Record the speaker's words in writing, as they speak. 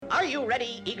you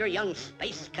ready, eager young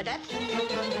space cadet?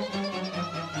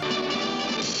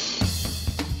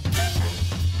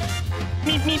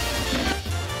 Meep, meep.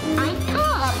 I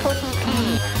saw Porky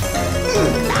Pig.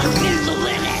 Is the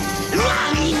limit.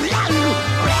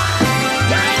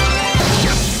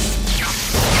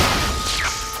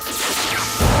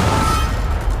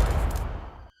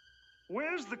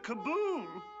 Where's the kaboom?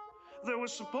 There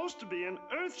was supposed to be an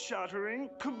earth-shattering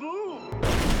kaboom.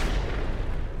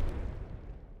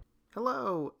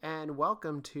 Hello, and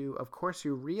welcome to Of Course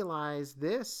You Realize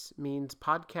This Means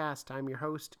Podcast. I'm your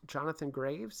host, Jonathan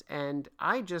Graves, and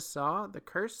I just saw The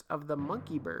Curse of the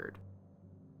Monkey Bird.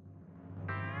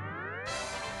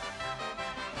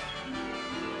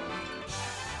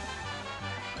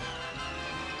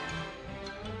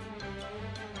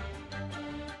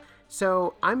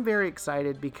 So I'm very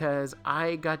excited because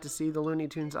I got to see the Looney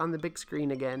Tunes on the big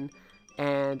screen again,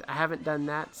 and I haven't done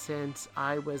that since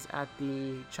I was at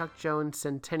the Chuck Jones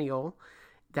Centennial.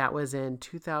 That was in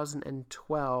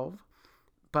 2012.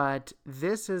 But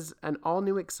this is an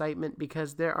all-new excitement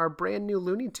because there are brand new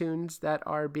Looney Tunes that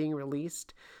are being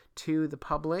released to the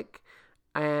public,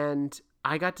 and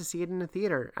I got to see it in the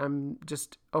theater. I'm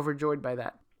just overjoyed by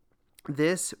that.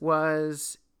 This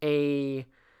was a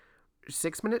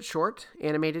 6-minute short,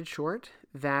 animated short,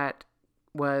 that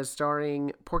was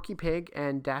starring Porky Pig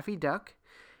and Daffy Duck.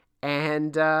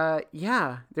 And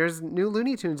there's new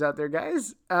Looney Tunes out there,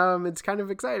 guys. It's kind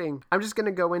of exciting. I'm just going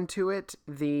to go into it.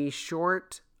 The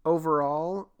short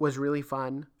overall was really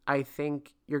fun. I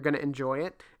think you're going to enjoy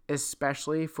it,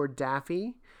 especially for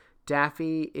Daffy.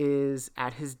 Daffy is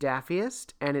at his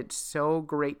daffiest, and it's so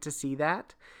great to see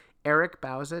that. Eric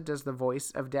Bauza does the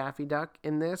voice of Daffy Duck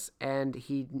in this, and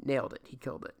he nailed it. He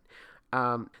killed it.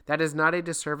 That is not a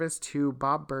disservice to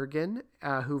Bob Bergen,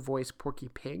 who voiced Porky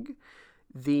Pig.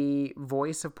 The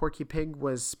voice of Porky Pig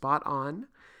was spot on.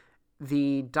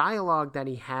 The dialogue that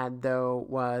he had, though,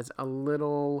 was a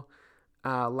little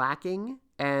lacking,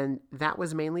 and that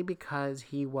was mainly because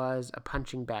he was a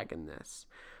punching bag in this.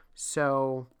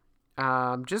 So,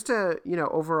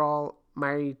 overall,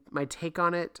 my take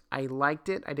on it, I liked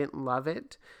it. I didn't love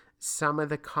it. Some of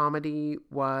the comedy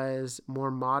was more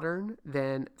modern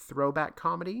than throwback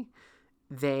comedy.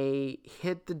 They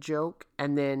hit the joke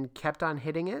and then kept on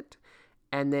hitting it.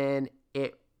 And then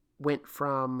it went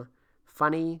from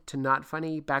funny to not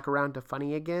funny, back around to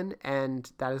funny again.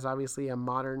 And that is obviously a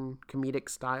modern comedic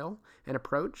style and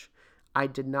approach. I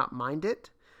did not mind it.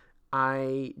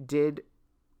 I did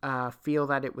feel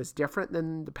that it was different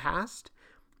than the past.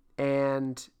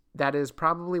 And that is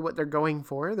probably what they're going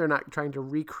for. They're not trying to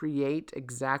recreate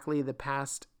exactly the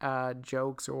past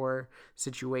jokes or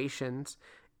situations.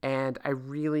 And I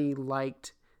really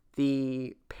liked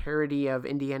the parody of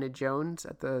Indiana Jones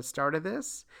at the start of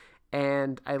this.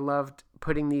 And I loved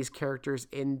putting these characters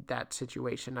in that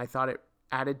situation. I thought it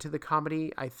added to the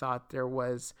comedy. I thought there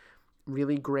was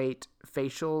really great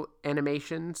facial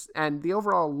animations. And the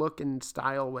overall look and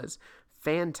style was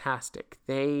fantastic.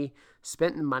 They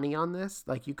spent money on this.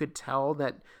 Like, you could tell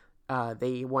that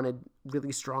they wanted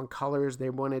really strong colors. They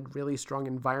wanted really strong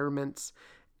environments.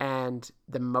 And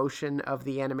the motion of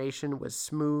the animation was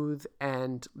smooth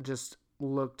and just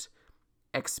looked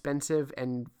expensive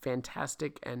and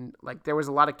fantastic. And like, there was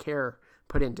a lot of care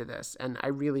put into this. And I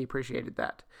really appreciated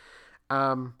that.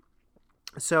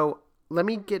 So let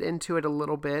me get into it a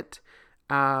little bit.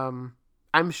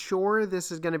 I'm sure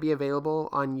this is going to be available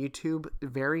on YouTube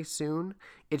very soon.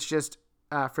 It's just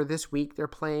for this week, they're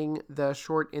playing the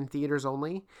short in theaters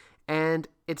only. And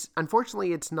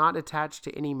unfortunately, it's not attached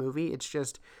to any movie. It's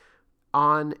just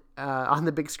on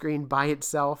the big screen by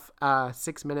itself,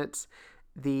 6 minutes.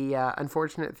 The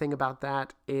unfortunate thing about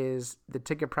that is the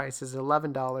ticket price is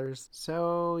 $11.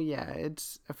 So yeah,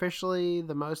 it's officially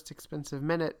the most expensive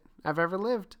minute I've ever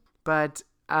lived. But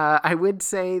I would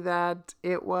say that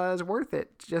it was worth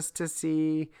it just to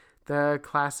see the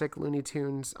classic Looney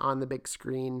Tunes on the big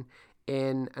screen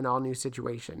in an all-new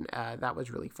situation. That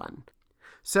was really fun.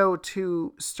 So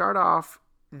to start off,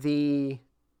 the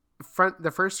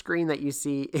first screen that you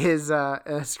see is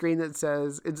a screen that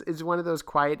says, it's one of those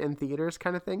quiet in theaters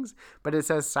kind of things, but it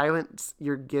says silence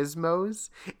your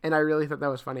gizmos, and I really thought that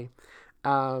was funny.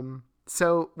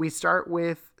 So we start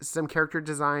with some character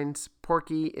designs.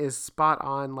 Porky is spot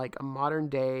on, like a modern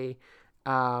day,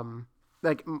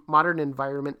 modern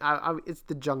environment. It's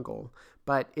the jungle,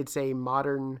 but it's a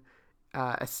modern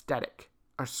aesthetic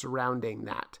surrounding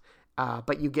that.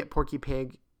 But you get Porky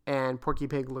Pig, and Porky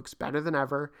Pig looks better than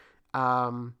ever.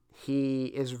 He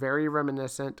is very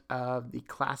reminiscent of the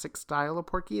classic style of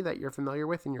Porky that you're familiar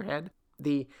with in your head.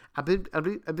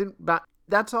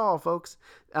 That's all, folks.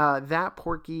 That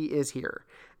Porky is here.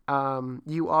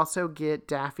 You also get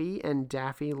Daffy, and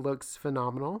Daffy looks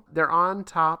phenomenal. They're on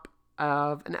top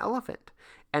of an elephant,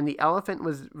 and the elephant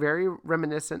was very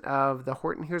reminiscent of the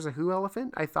Horton Hears a Who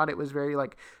elephant. I thought it was very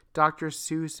like Dr.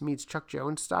 Seuss meets Chuck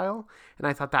Jones style, and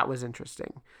I thought that was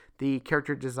interesting. The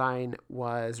character design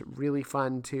was really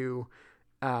fun to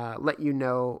let you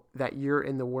know that you're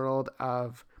in the world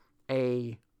of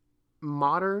a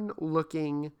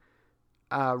modern-looking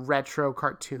retro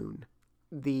cartoon.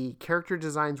 The character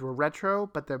designs were retro,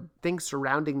 but the things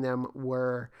surrounding them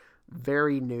were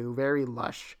very new, very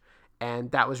lush,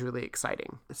 and that was really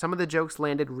exciting. Some of the jokes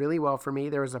landed really well for me.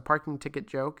 There was a parking ticket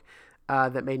joke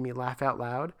that made me laugh out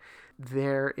loud.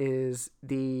 There is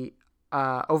the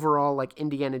overall like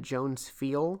Indiana Jones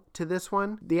feel to this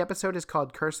one. The episode is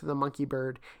called Curse of the Monkey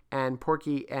Bird, and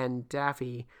Porky and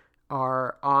Daffy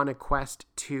are on a quest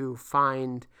to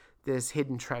find this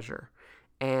hidden treasure.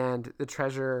 And the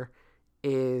treasure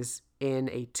is in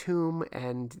a tomb,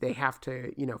 and they have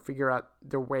to, figure out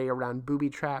their way around booby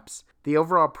traps. The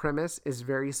overall premise is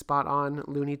very spot on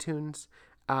Looney Tunes.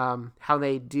 How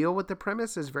they deal with the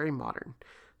premise is very modern.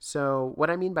 So what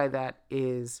I mean by that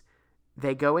is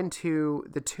they go into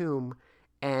the tomb,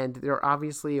 and they're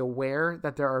obviously aware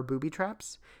that there are booby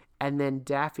traps. And then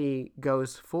Daffy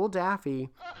goes full Daffy,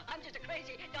 I'm just a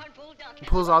crazy darn fool duck.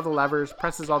 pulls all the levers,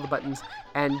 presses all the buttons,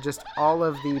 and just all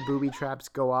of the booby traps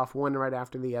go off one right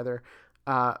after the other.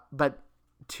 But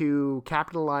to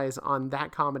capitalize on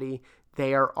that comedy,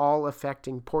 they are all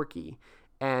affecting Porky.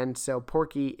 And so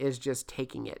Porky is just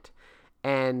taking it.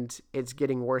 And it's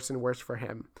getting worse and worse for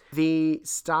him. The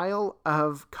style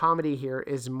of comedy here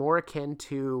is more akin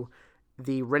to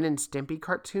the Ren and Stimpy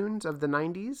cartoons of the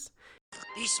 90s.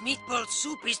 This meatball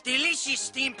soup is delicious,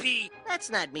 Stimpy.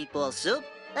 That's not meatball soup.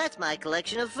 That's my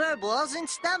collection of fur balls and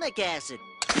stomach acid.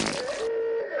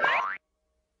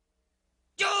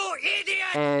 You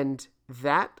idiot! And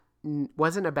that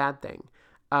wasn't a bad thing.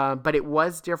 But it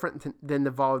was different than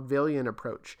the vaudevillian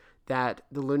approach that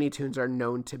the Looney Tunes are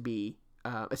known to be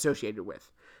associated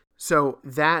with. So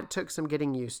that took some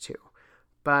getting used to.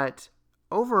 But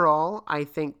overall, I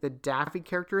think the Daffy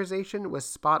characterization was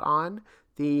spot on.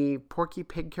 The Porky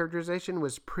Pig characterization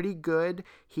was pretty good.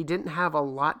 He didn't have a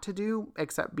lot to do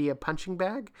except be a punching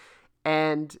bag,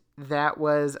 and that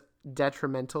was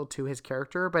detrimental to his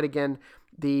character. But again,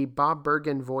 the Bob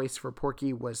Bergen voice for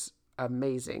Porky was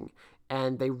amazing,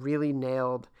 and they really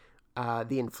nailed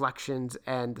the inflections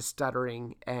and the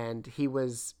stuttering, and he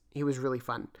was really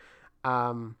fun.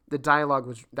 The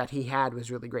dialogue that he had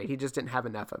was really great. He just didn't have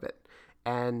enough of it.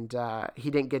 And he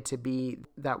didn't get to be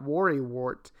that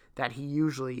worrywart that he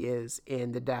usually is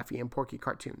in the Daffy and Porky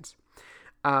cartoons.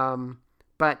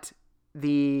 But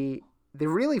the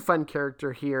really fun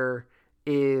character here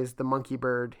is the monkey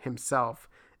bird himself.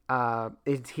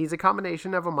 He's a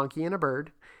combination of a monkey and a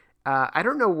bird. I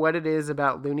don't know what it is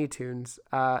about Looney Tunes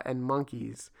and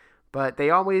monkeys, but they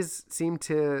always seem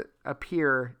to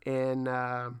appear in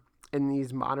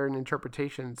these modern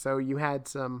interpretations. So you had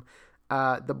some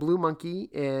the Blue Monkey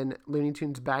in Looney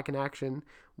Tunes Back in Action,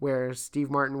 where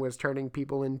Steve Martin was turning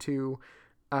people into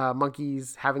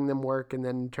monkeys, having them work, and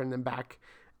then turn them back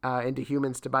into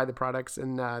humans to buy the products.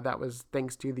 And that was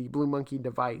thanks to the Blue Monkey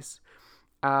device.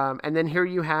 And then here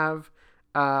you have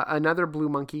another blue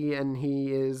monkey, and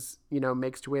he is,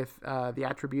 mixed with the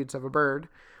attributes of a bird.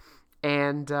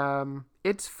 And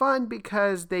it's fun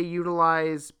because they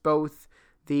utilize both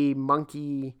the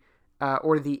monkey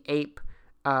or the ape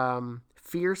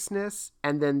fierceness,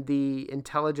 and then the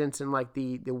intelligence and like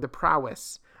the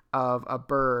prowess of a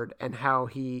bird, and how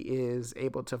he is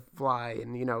able to fly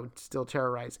and still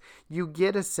terrorize. You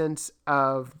get a sense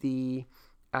of the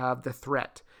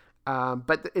threat,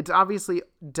 but it's obviously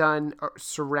done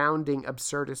surrounding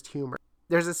absurdist humor.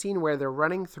 There's a scene where they're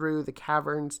running through the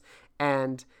caverns,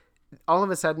 and all of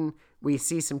a sudden we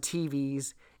see some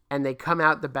TVs, and they come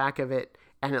out the back of it,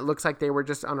 and it looks like they were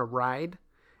just on a ride.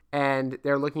 And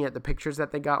they're looking at the pictures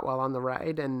that they got while on the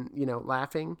ride and,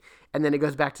 laughing. And then it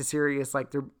goes back to serious,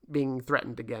 like they're being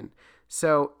threatened again.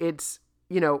 So it's,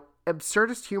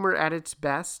 absurdist humor at its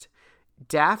best.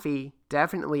 Daffy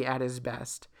definitely at his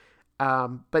best.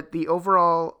 But the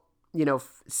overall,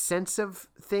 sense of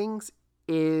things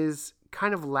is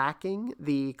kind of lacking.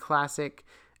 The classic,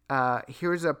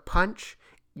 here's a punch,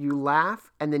 you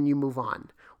laugh, and then you move on.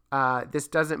 This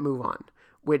doesn't move on,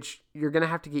 which you're going to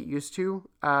have to get used to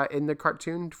in the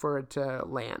cartoon for it to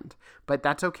land. But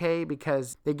that's okay,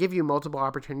 because they give you multiple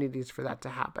opportunities for that to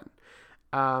happen.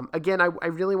 Again, I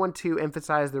really want to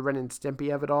emphasize the Ren and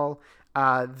Stimpy of it all.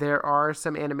 There are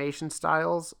some animation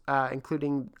styles,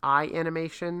 including eye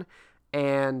animation,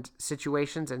 and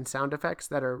situations and sound effects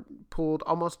that are pulled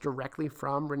almost directly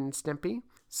from Ren and Stimpy.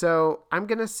 So I'm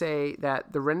going to say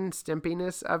that the Ren and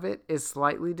Stimpiness of it is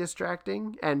slightly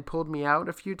distracting and pulled me out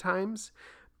a few times.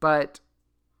 But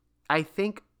I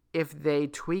think if they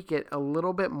tweak it a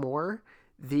little bit more,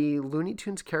 the Looney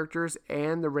Tunes characters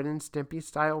and the Ren and Stimpy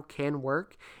style can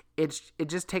work. It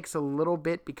just takes a little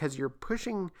bit because you're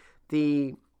pushing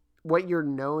what you're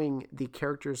knowing the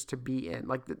characters to be in,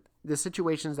 like the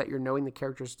situations that you're knowing the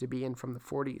characters to be in from the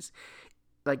 40s.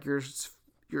 Like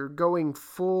you're going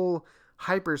full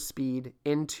hyperspeed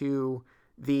into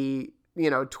the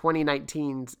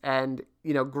 2019s and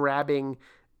grabbing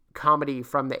comedy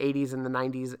from the 80s and the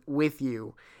 90s with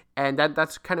you, and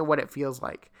that's kind of what it feels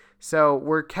like. So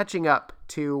we're catching up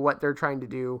to what they're trying to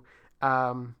do,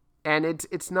 and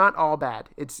it's not all bad.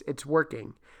 It's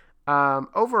working.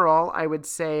 Overall, I would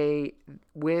say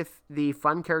with the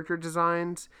fun character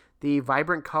designs, the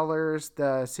vibrant colors,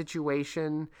 the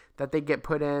situation that they get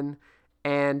put in,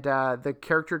 and the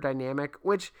character dynamic,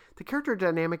 which the character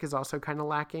dynamic is also kind of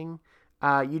lacking.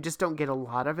 You just don't get a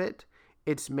lot of it.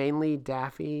 It's mainly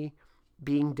Daffy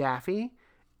being Daffy,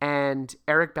 and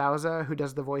Eric Bauza, who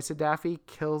does the voice of Daffy,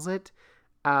 kills it.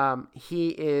 He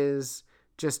is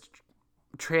just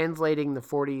translating the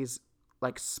 40s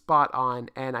like spot on,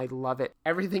 and I love it.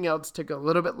 Everything else took a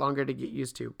little bit longer to get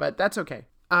used to, but that's okay.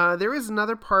 There is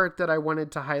another part that I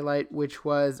wanted to highlight, which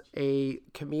was a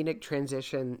comedic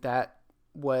transition that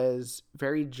was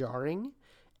very jarring,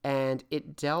 and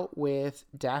it dealt with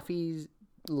Daffy's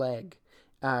leg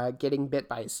getting bit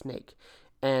by a snake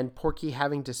and Porky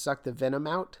having to suck the venom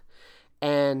out,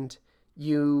 and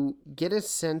you get a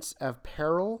sense of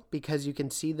peril because you can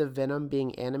see the venom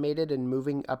being animated and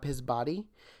moving up his body,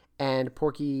 and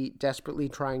Porky desperately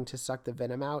trying to suck the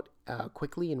venom out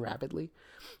quickly and rapidly.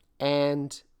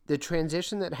 And the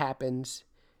transition that happens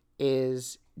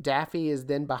is Daffy is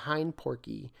then behind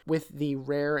Porky with the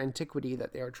rare antiquity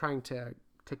that they are trying to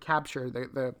capture,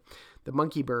 the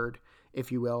monkey bird,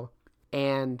 if you will.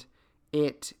 And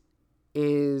it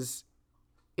is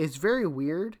very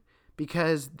weird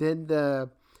because then the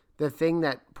thing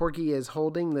that Porky is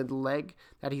holding, the leg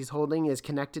that he's holding, is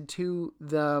connected to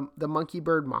the monkey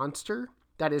bird monster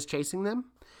that is chasing them.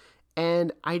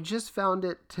 And I just found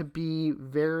it to be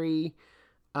very,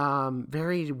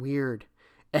 very weird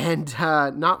and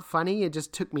not funny. It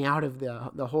just took me out of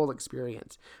the whole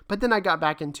experience. But then I got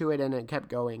back into it and it kept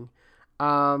going.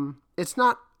 It's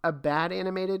not a bad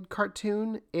animated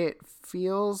cartoon. It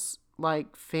feels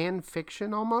like fan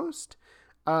fiction almost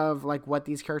of like what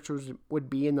these characters would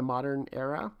be in the modern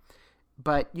era.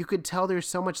 But you could tell there's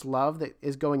so much love that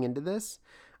is going into this.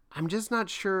 I'm just not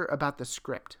sure about the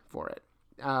script for it.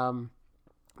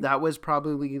 That was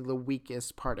probably the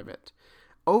weakest part of it.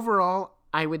 Overall,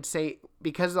 I would say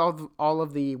because of all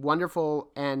of the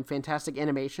wonderful and fantastic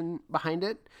animation behind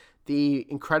it, the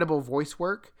incredible voice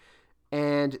work,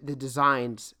 and the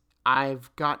designs, I've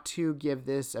got to give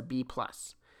this a B+.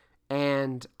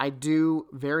 And I do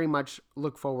very much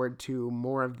look forward to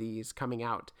more of these coming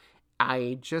out.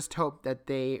 I just hope that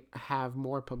they have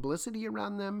more publicity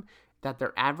around them, that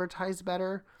they're advertised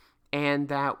better, and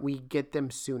that we get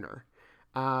them sooner.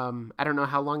 I don't know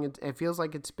how long it feels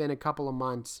like it's been a couple of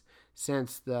months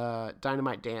since the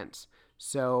Dynamite Dance.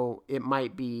 So it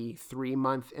might be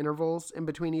 3-month intervals in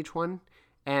between each one.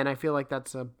 And I feel like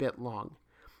that's a bit long.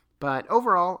 But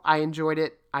overall, I enjoyed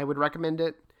it. I would recommend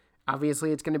it.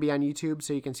 Obviously, it's going to be on YouTube,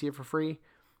 so you can see it for free.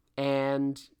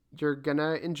 And you're going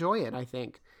to enjoy it, I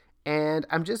think. And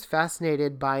I'm just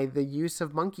fascinated by the use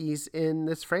of monkeys in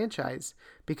this franchise.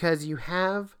 Because you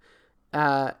have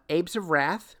Apes of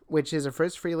Wrath, which is a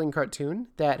Friz Freleng cartoon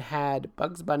that had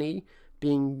Bugs Bunny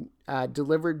being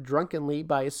delivered drunkenly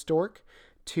by a stork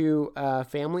to a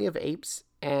family of apes.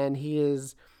 And he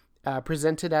is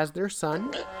presented as their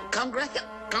son.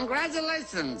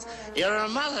 Congratulations, you're a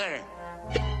mother.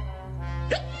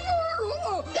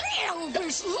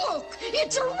 Elvis, look!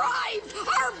 It's arrived!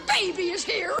 Our baby is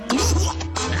here!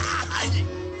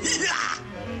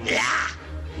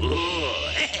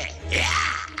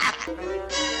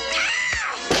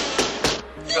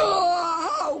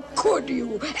 Oh, how could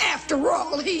you? After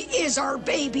all, he is our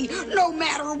baby. No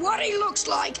matter what he looks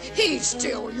like, he's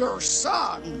still your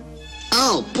son.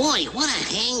 Oh boy, what a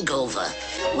hangover.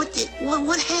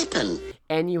 What happened?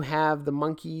 And you have the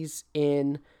monkeys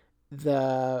in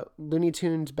the Looney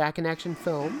Tunes Back in Action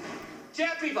film.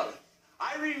 Dear people,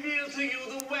 I reveal to you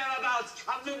the whereabouts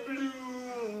of the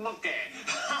blue monkey.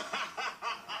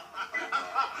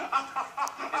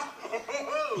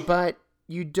 But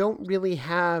you don't really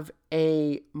have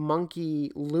a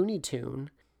monkey Looney Tune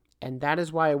And that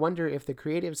is why I wonder if the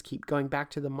creatives keep going back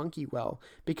to the monkey well,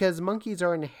 because monkeys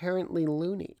are inherently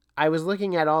loony. I was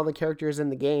looking at all the characters in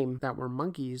the game that were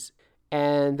monkeys,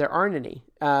 and there aren't any.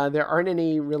 There aren't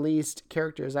any released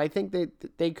characters. I think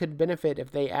that they could benefit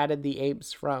if they added the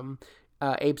apes from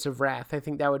Apes of Wrath. I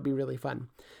think that would be really fun.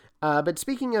 But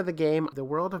speaking of the game, The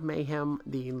World of Mayhem,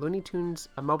 the Looney Tunes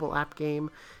mobile app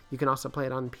game, you can also play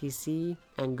it on PC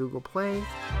and Google Play.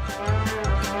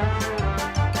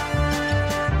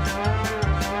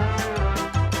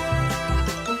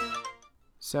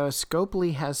 So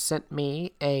Scopely has sent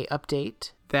me a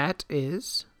update that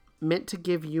is meant to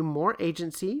give you more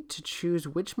agency to choose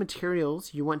which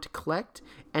materials you want to collect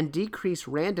and decrease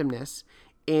randomness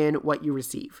in what you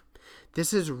receive.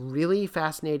 This is really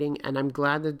fascinating, and I'm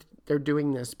glad that they're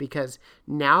doing this because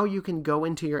now you can go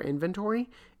into your inventory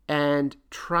and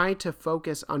try to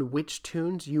focus on which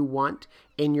tunes you want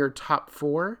in your top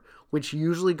 4, which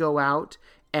usually go out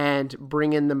and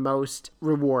bring in the most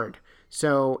reward.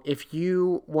 So if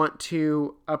you want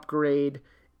to upgrade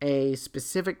a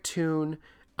specific tune,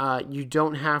 you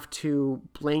don't have to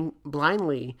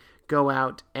blindly go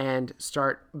out and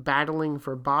start battling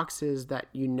for boxes that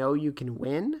you know you can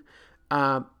win.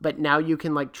 But now you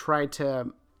can try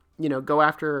to, go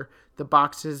after the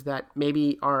boxes that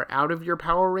maybe are out of your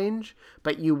power range,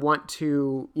 but you want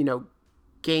to,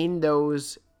 gain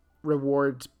those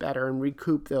rewards better and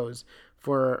recoup those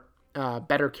for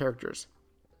better characters.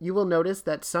 You will notice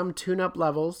that some tune-up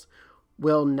levels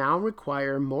will now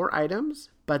require more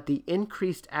items, but the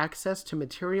increased access to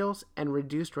materials and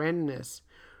reduced randomness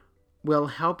will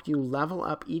help you level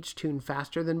up each tune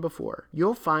faster than before.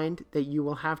 You'll find that you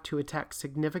will have to attack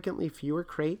significantly fewer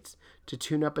crates to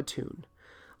tune up a tune.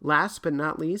 Last but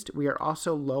not least, we are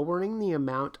also lowering the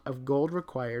amount of gold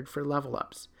required for level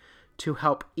ups to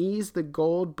help ease the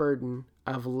gold burden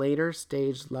of later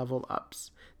stage level ups.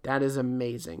 That is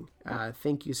amazing.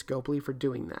 Thank you, Scopely, for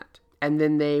doing that. And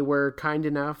then they were kind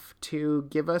enough to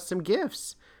give us some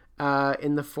gifts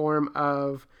in the form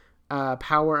of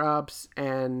power-ups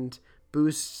and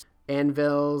boosts,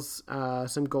 anvils,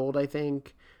 some gold, I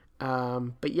think.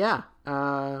 But yeah,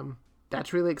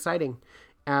 that's really exciting.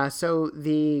 So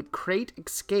the Crate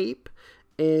Escape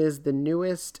is the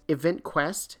newest event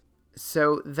quest.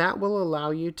 So that will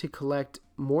allow you to collect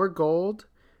more gold,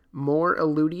 more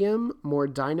Illudium, more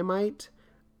dynamite,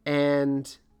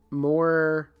 and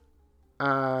more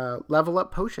level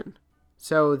up potion.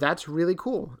 So that's really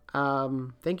cool.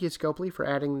 Thank you, Scopely, for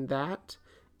adding that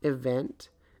event.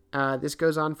 This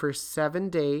goes on for 7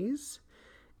 days.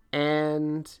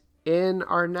 And in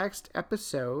our next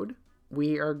episode,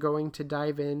 we are going to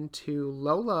dive into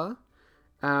Lola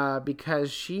because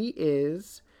she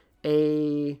is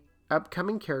a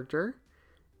upcoming character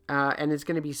and it's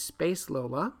going to be Space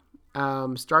Lola.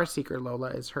 Starseeker Lola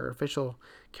is her official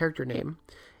character name.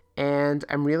 And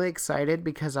I'm really excited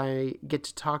because I get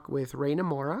to talk with Raina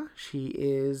Mora. She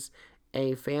is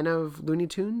a fan of Looney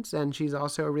Tunes, and she's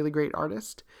also a really great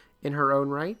artist in her own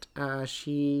right.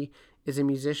 She is a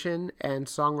musician and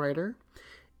songwriter.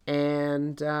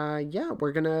 And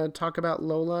we're going to talk about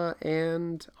Lola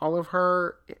and all of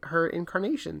her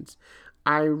incarnations.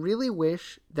 I really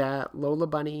wish that Lola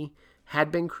Bunny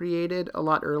had been created a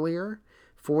lot earlier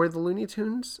for the Looney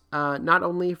Tunes, not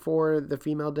only for the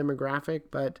female demographic,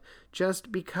 but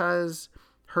just because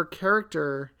her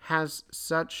character has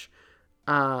such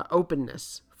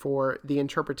openness for the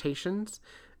interpretations.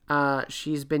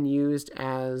 She's been used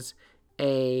as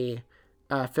a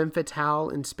femme fatale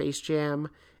in Space Jam,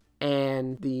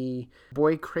 and the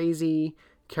boy crazy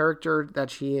character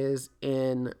that she is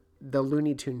in the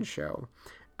Looney Tunes show.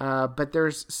 But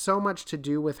there's so much to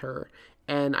do with her,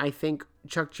 and I think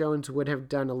Chuck Jones would have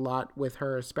done a lot with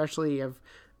her, especially if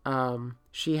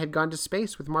she had gone to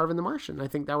space with Marvin the Martian. I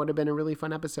think that would have been a really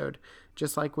fun episode,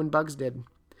 just like when Bugs did.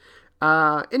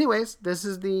 Anyways, this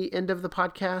is the end of the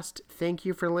podcast. Thank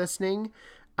you for listening.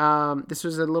 This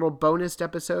was a little bonus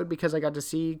episode because I got to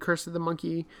see Curse of the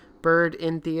Monkey Bird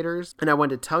in theaters, and I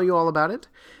wanted to tell you all about it.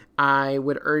 I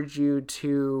would urge you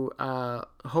to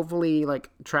hopefully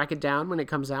track it down when it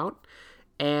comes out,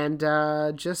 and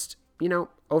just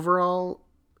overall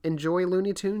enjoy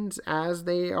Looney Tunes as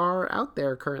they are out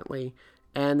there currently,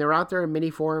 and they're out there in many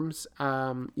forms.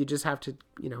 You just have to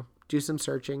do some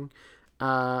searching.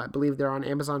 I believe they're on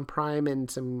Amazon Prime and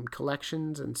some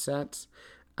collections and sets.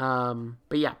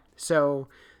 But yeah, so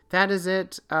that is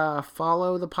it.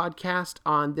 Follow the podcast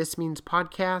on This Means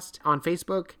Podcast on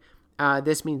Facebook,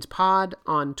 This Means Pod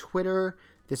on Twitter,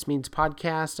 This Means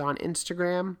Podcast on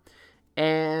Instagram,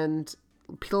 and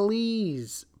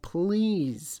please,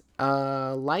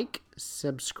 like,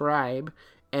 subscribe,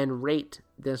 and rate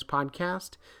this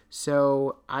podcast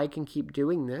so I can keep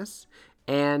doing this.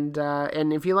 And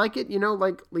if you like it,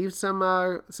 leave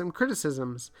some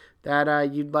criticisms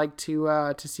that you'd like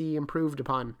to see improved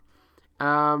upon.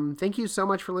 Thank you so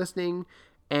much for listening,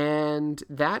 and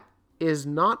that is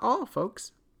not all,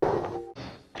 folks.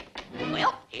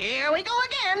 Well, here we go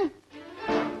again.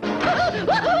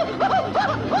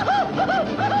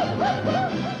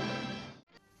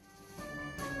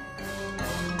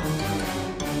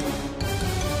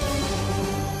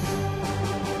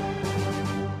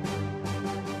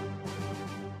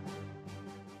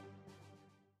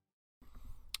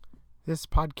 This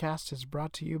podcast is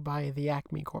brought to you by the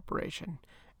Acme Corporation.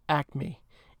 Acme,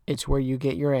 it's where you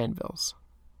get your anvils.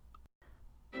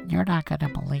 You're not going to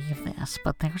believe this,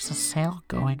 but there's a sale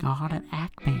going on at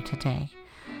Acme today.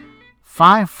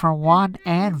 5-for-1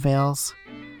 anvils.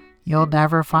 You'll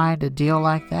never find a deal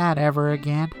like that ever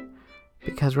again,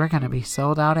 because we're going to be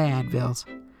sold out of anvils.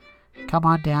 Come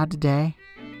on down today,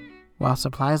 while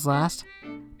supplies last,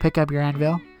 pick up your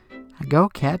anvil, and go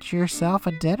catch yourself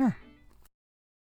a dinner.